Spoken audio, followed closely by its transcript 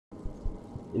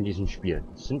in diesem Spiel.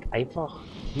 Das sind einfach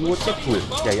nur sehr cool.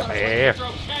 Ja, ja,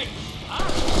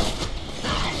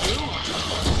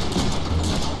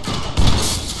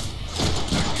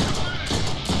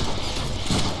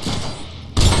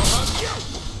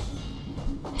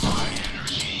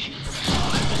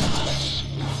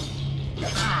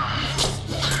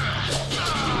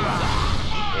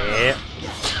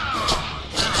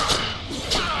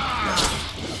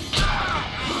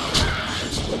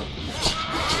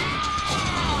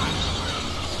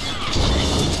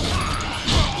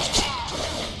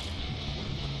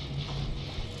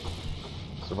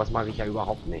 Sowas mag ich ja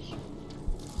überhaupt nicht.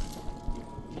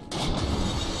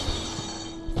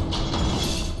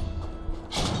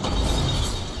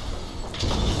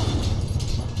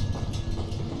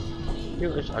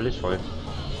 Hier ist alles voll.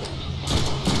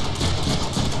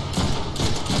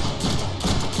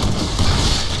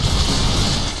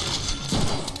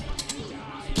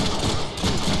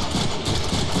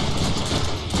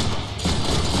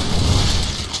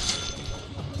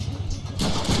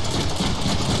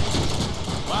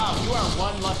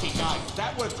 One lucky guy.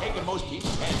 That would have taken most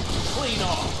people's head clean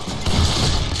off.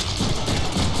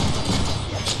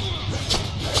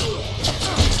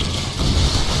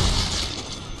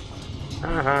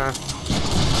 Aha.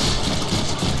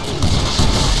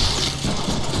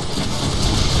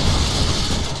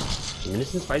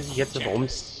 Zumindest weiß ich jetzt, warum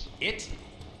es...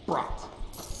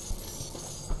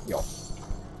 Ja.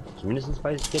 Zumindest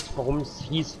weiß ich jetzt, warum es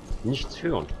hieß, nichts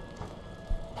hören.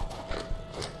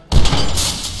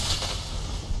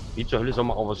 Wie zur Hölle soll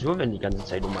man auch was hören, wenn die ganze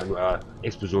Zeit um eine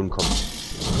Explosion kommt?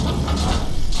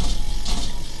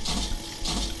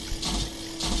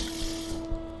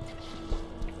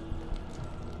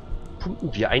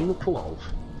 Pumpen wir einen Motor auf.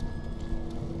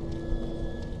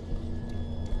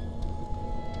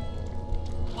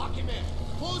 Lock him in.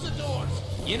 Close the doors.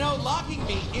 You know, locking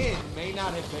me in may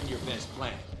not have been your best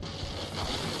plan.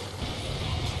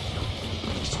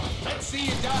 Let's see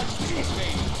you dodge these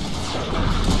things.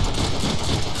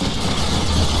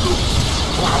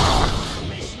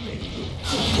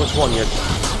 Was war denn jetzt?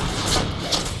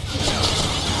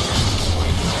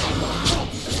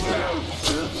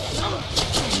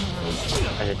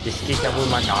 Also das geht ja wohl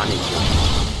mal gar nicht.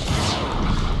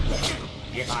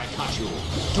 If I touch you,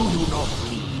 do you not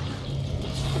bleed?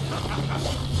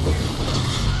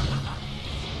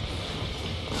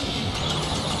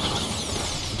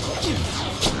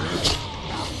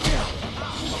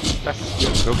 Das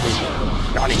geht wirklich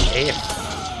gar nicht, ey.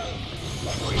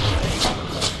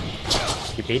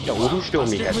 Gebet da oben stürmen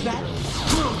mich erst.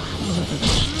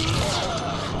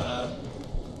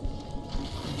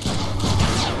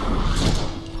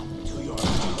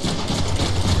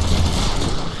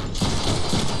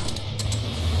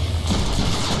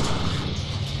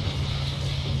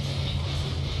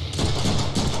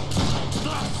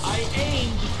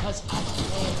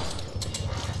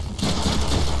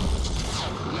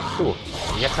 So,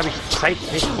 jetzt habe ich Zeit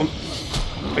nicht um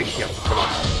euch hier zu kümmern.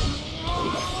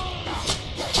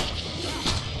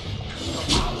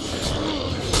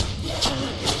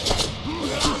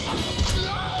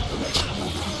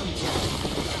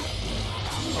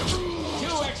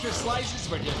 Slices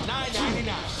for just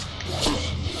 $9.99.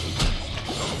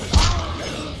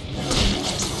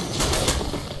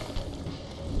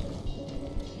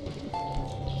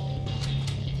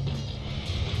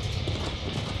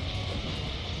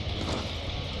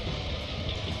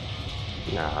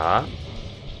 Na?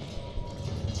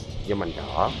 Jemand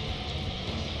da?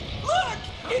 Look!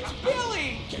 It's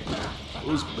Billy!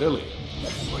 Who's Billy?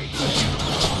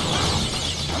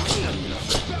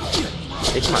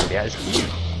 Ich mal, wer ist die?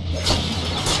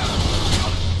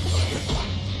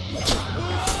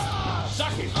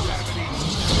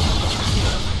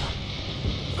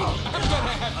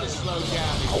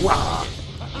 Aua!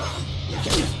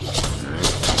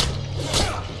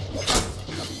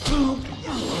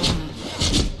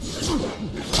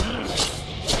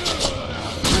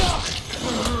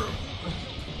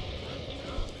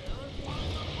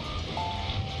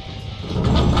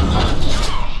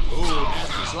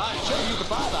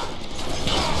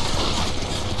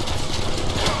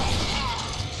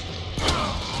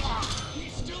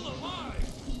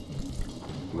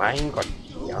 Mein Gott,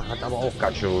 ja, hat aber auch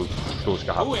ganz schön Stoß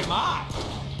gehabt. Who am I?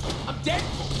 I'm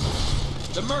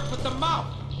Deadpool, the merc with the mouth.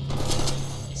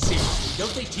 Seriously,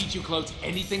 don't they teach you clones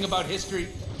anything about history?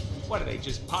 What, do they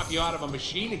just pop you out of a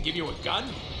machine and give you a gun?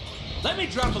 Let me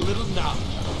drop a little knowledge.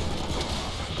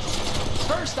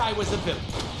 First I was a villain,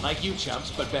 like you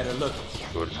chumps, but better looking.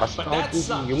 So, das But that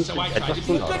sucked, Jungs so I sind tried etwas to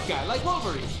be a tun. good guy, like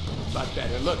Wolverine. But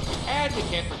better looking. And we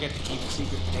can't forget to keep a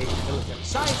secret Canadian military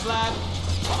science lab.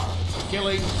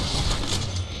 Killing.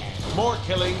 more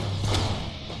killing,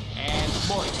 and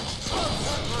more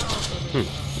killing.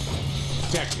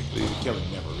 Technically, the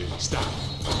killing never really stopped.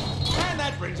 And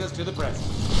that brings us to the present.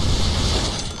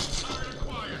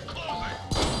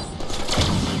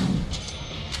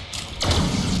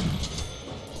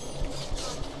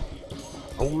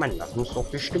 Oh Mann, das muss doch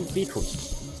bestimmt wehtun.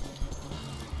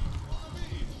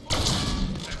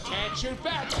 Can't shoot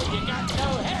back when you got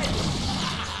no head.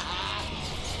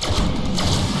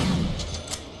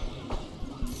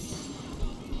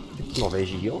 Gibt's noch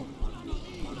welche hier?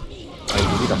 Also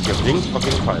wie das hier blinkt, auf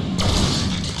jeden Fall.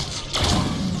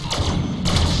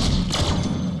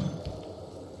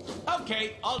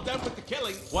 Okay, all done with the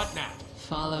killing. What now?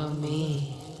 Follow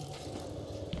me.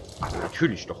 Aber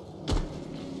natürlich doch.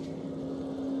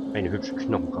 Eine hübsche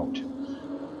Knochenbraut.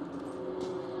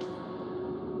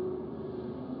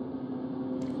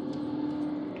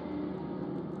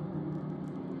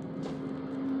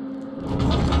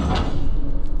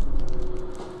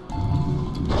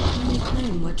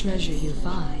 Reclaim what treasure you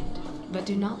find, but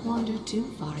do not wander too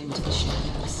far into the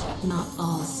shadows. Not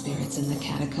all spirits in the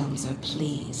catacombs are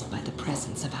pleased by the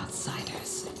presence of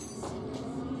outsiders.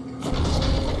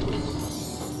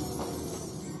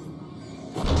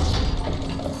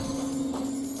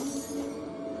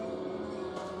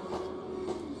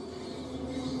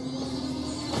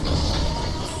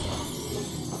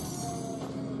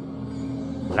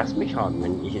 Lass mich haben,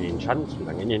 wenn ich in den Schatten zu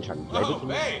lange in den Schatten bleibe. Oh,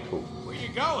 babe, where you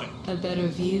going? A better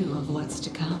view of what's to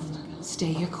come.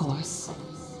 Stay your course.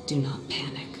 Do not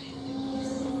panic.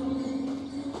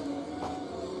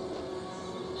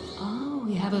 Oh,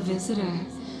 we have a visitor.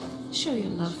 Show your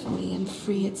love for me and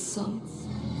free its soul.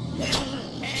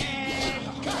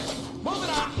 And cut! Move it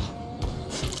on!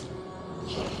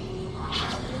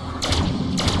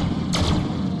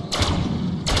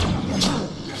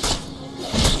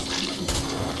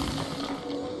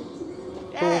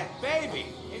 Yeah, baby.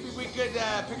 Maybe we could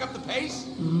pick up the pace?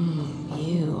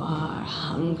 You are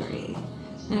hungry,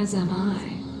 as am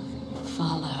I.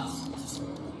 Follow.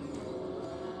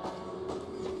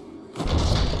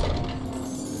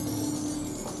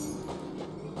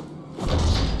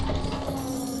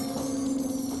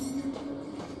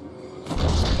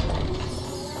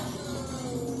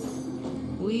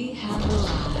 We have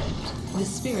arrived. The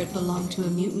spirit belonged to a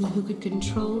mutant who could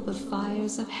control the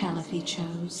fires of hell if he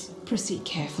chose. Proceed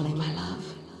carefully, my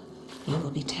love. You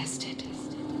will be tested.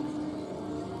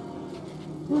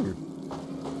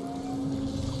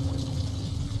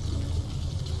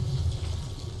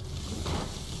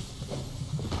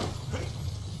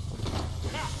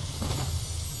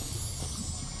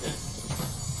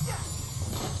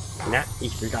 Na,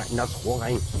 ich will da in das Rohr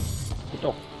rein. Geht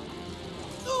doch.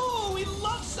 Ooh, we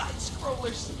love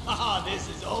side-scrollers. Ah, this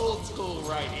is old school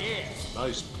right here.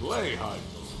 Nice play, hon.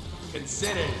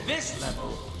 Consider this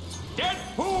level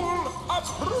Deadpool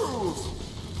approved.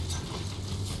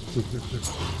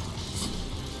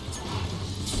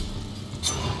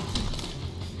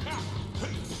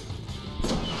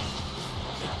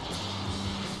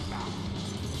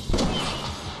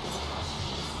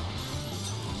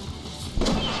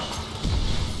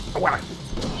 Aua!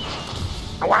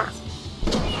 Aua!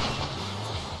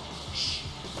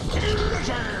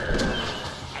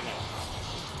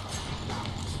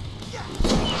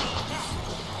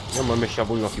 Ja, man möchte ja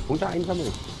wohl noch die Punkte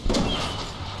einsammeln.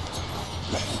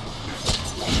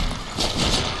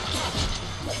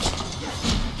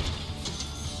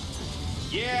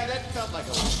 Yeah, that felt like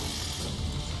a...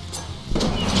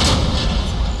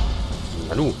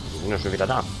 Hallo, wir sind ja schon wieder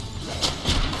da.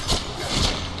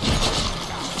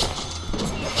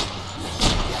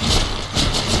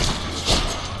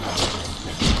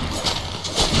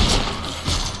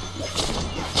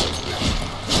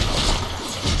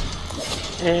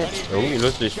 Irgendwie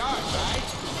lustig.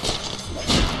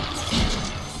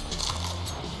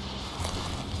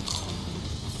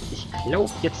 Ich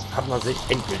glaube, jetzt haben wir sie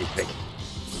endgültig weg.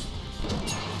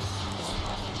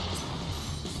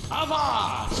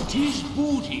 Avast, 'tis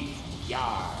booty.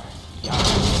 Yar, yar.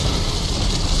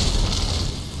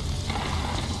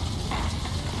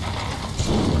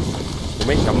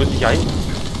 Moment, da muss ich ein.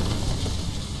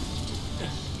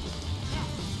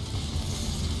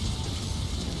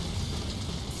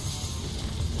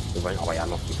 Wir wollen aber ja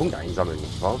noch die Punkte einsammeln,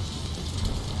 nicht wahr?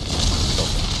 So.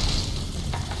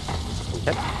 Und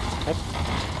hepp, hepp,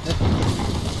 hepp,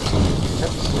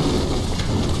 hepp.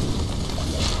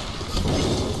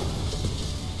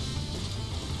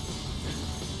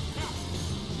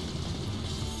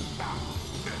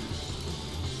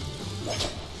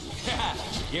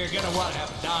 You're gonna want to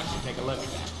have a doctor take a look at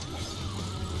that.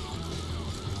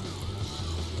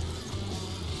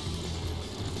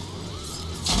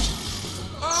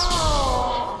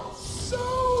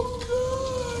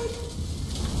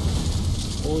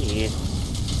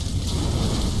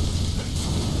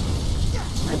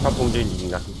 Runde liegen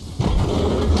lassen.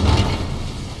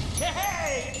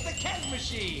 Hey, it's the Kent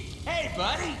machine. Hey,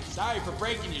 buddy. Sorry for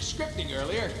breaking your scripting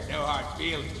earlier. No hard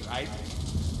feelings, right?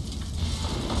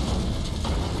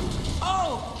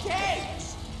 Oh,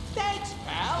 cakes! Thanks,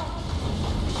 pal.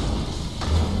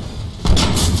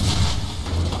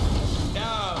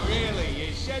 No, really,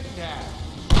 you shouldn't have.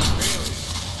 Really.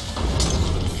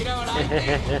 You know what I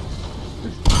think?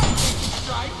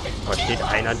 Versteht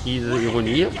einer diese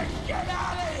Ironie? Get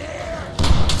out of here!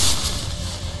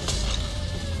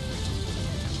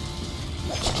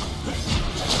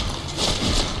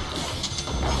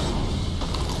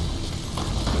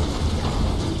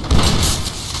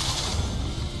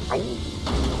 Au.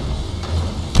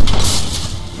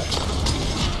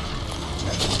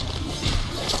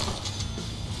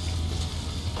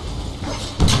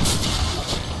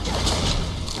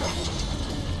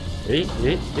 Hey.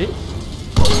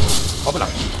 Hoppala.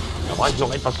 Da war ich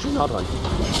noch etwas zu nah dran.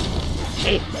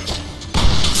 Hey.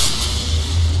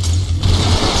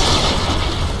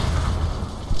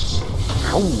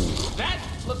 Au. That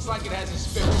looks like it has a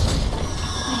spirit. I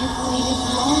have waited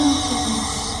long for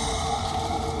this.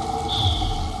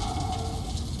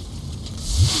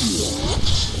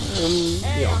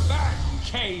 Hey, Yeah. I'm back.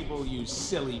 Cable, you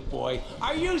silly boy.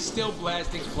 Are you still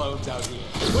blasting clones out here?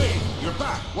 Wait, you're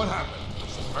back. What happened?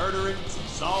 Some murdering, some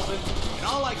solving, and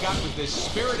all I got was this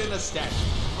spirit in a statue.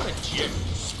 What a gif.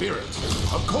 Spirits.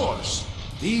 Of course.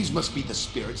 These must be the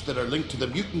spirits that are linked to the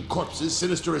mutant corpses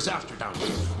Sinister is after down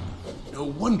here. No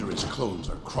wonder his clones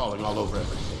are crawling all over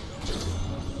everything.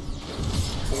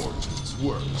 Or it's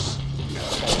worse.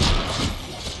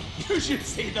 You should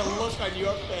see the look on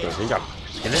your face. Das sind ja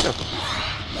Skelette.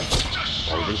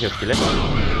 Warum sind hier Skelette?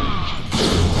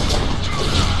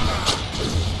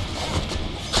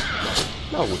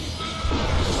 Na gut.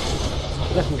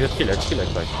 Lassen wir Skelett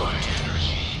gleich kommen.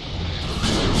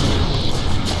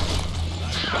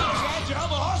 Guys, you're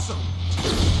awesome.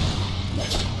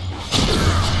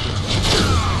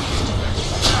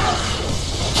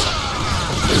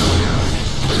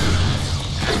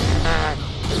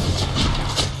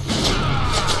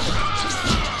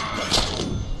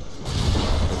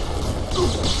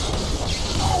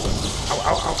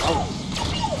 Au.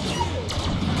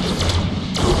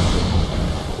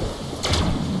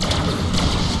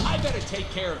 I better take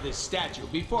care of this statue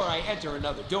before I enter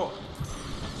another door.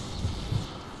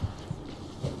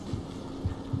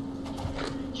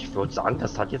 Ich würde sagen,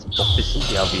 das hat jetzt doch ein bisschen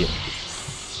sehr weh.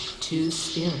 2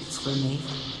 spirits for me.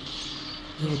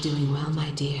 You're doing well,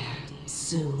 my dear.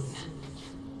 Soon.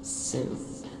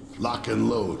 Lock and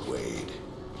load, Wade.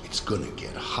 It's gonna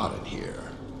get hot in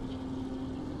here.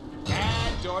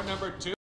 And door number 2.